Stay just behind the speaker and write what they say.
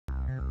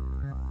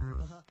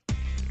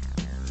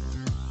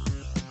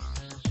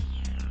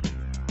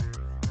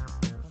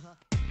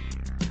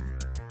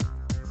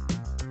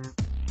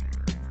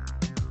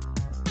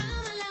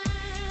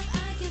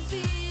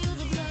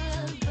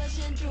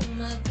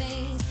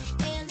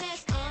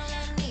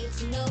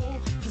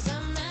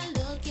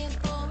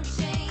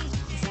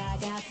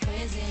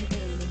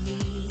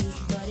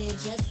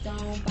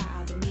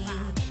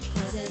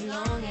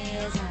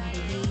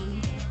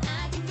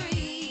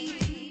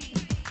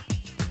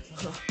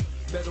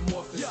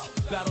Metamorphasis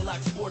Battle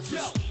Axe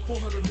fortress,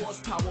 400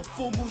 horsepower,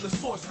 full moon the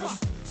sorceress.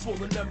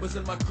 Swollen members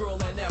and my girl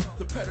NF,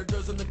 the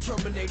predators and the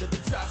Terminator. The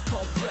track's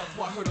called Breath,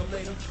 why hurt 'em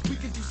later? We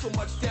can do so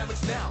much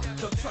damage now.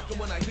 They'll truck 'em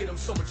when I hit 'em,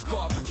 so much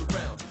garbage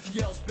around.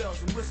 Yells, bells,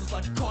 and whistles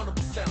like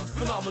carnival sounds.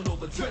 Phenomenal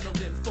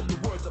adrenaline from the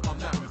words of my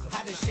mouth.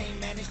 How does Shane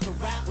manage to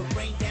rap with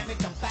brain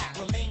damage? I'm back,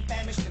 remain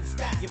famished and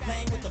stacked. You're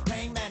playing with the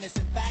pain madness.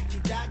 In fact, you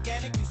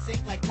gigantic, you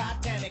sink like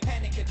Titanic.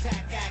 Panic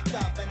attack, act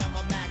up, and I'm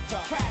a Mac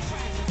truck. Crash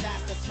in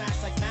disaster, smash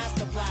like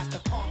Master Blaster.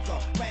 Conquer,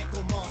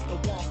 rankle monster,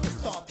 wants to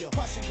stop you.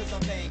 Crushing cause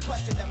I'm vain,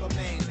 question that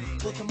remains.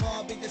 Will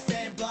tomorrow be the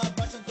same? Blood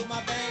rushing through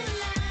my veins.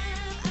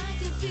 I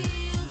can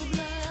feel the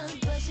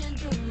blood rushing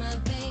through my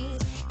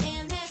veins,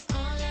 and that's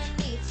all I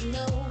need to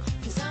know.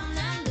 Cause I'm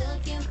not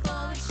looking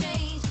for a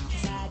change.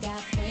 Cause I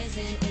got friends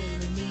and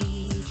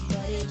enemies,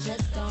 but it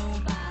just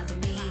don't bother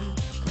me.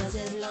 Cause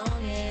as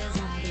long as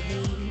I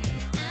believe,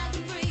 I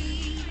can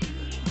breathe.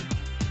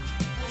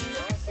 I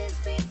know since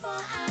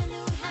before I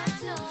knew how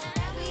to,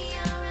 that we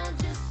are all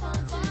just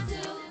want to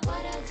do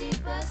what a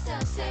deeper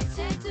self says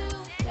to do.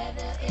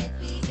 Whether it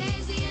be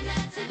easy or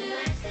not to do.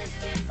 Since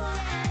before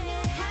I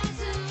knew how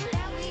to,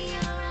 that we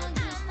are all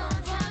just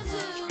want to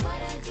do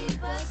what a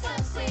deeper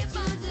self says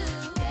to do.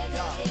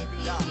 Whether it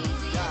be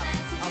easy or not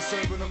to do. I'm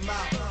serving them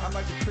out. I'm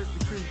like a Krispy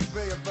Kreme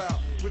conveyor belt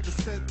with the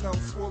scent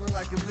nose swollen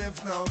like a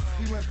lymph node.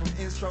 We went from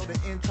intro to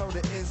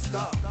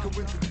in-stop.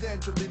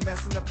 Coincidentally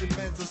messing up your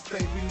mental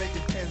state. We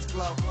making pens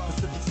glow.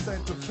 Pacific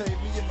Central pay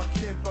me and my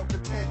kinfolk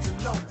attention.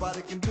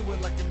 Nobody can do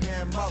it like a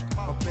man Moka.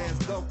 My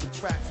band's dope with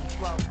tracks and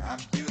flow. I'm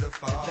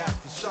beautiful, that's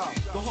for sure.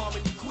 The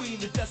harmony queen,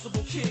 the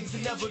decibel kings,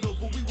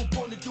 inevitable. We were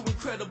born to do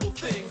incredible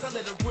things. I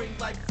let it ring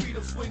like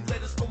freedom, swing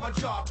letters from my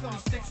jaw.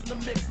 26 in the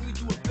mix, and we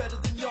do it better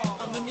than y'all.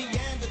 I'm a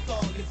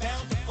Neanderthal, you're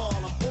bound to fall.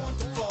 I'm born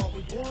to fall,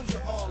 we warned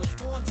you all. It's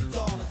born to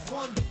dawn, it's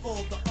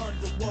wonderful, the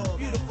underworld.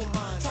 Beautiful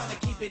minds, trying to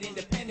keep it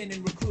independent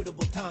in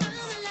recruitable times. I'm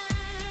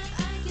alive,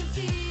 I can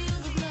feel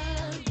the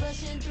blood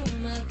rushing through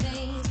my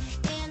veins,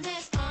 and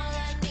that's all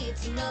I need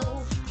to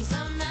know. Cause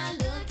I'm not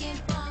looking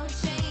for a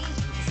change.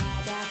 Cause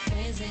I got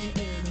friends and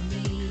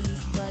enemies,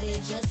 but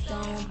it just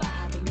don't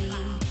bother me.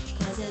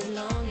 Cause as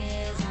long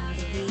as I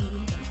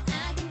believe,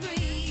 I can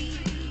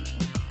breathe.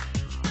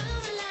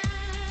 I'm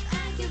alive,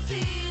 I can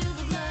feel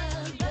the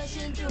blood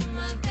rushing through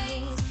my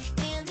veins,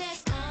 and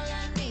that's all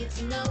I need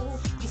to know.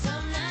 Cause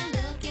I'm not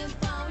looking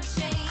for a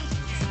change.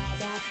 Cause I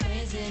got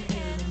friends and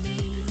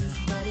enemies,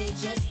 but it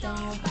just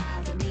don't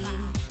bother me.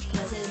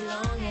 Cause as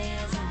long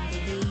as I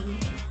believe,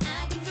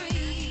 I can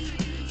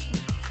breathe.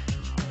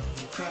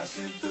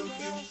 Crashing through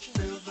you,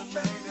 feel the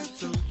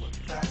magnitude.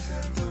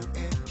 Crashing through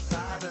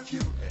inside of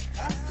you. It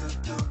has to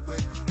do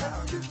with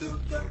how you do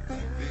your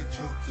thing. Be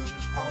true to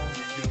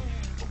only you.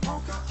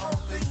 Moka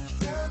only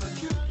telling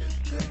you.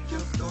 Take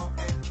your soul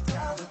and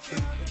tell the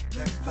truth.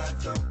 Next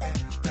plateau and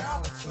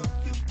balance who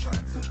you try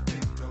to be.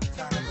 No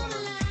time I'm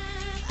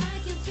alive, I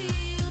can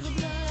feel the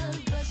blood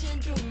rushing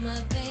through my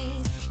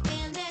veins,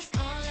 and that's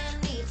all I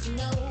need to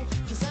know.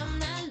 Cause I'm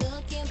not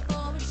looking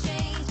for a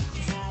change.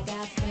 Cause I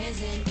got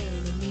friends and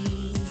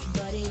enemies,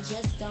 but it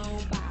just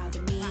don't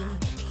bother me.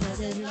 Cause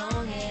as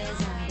long as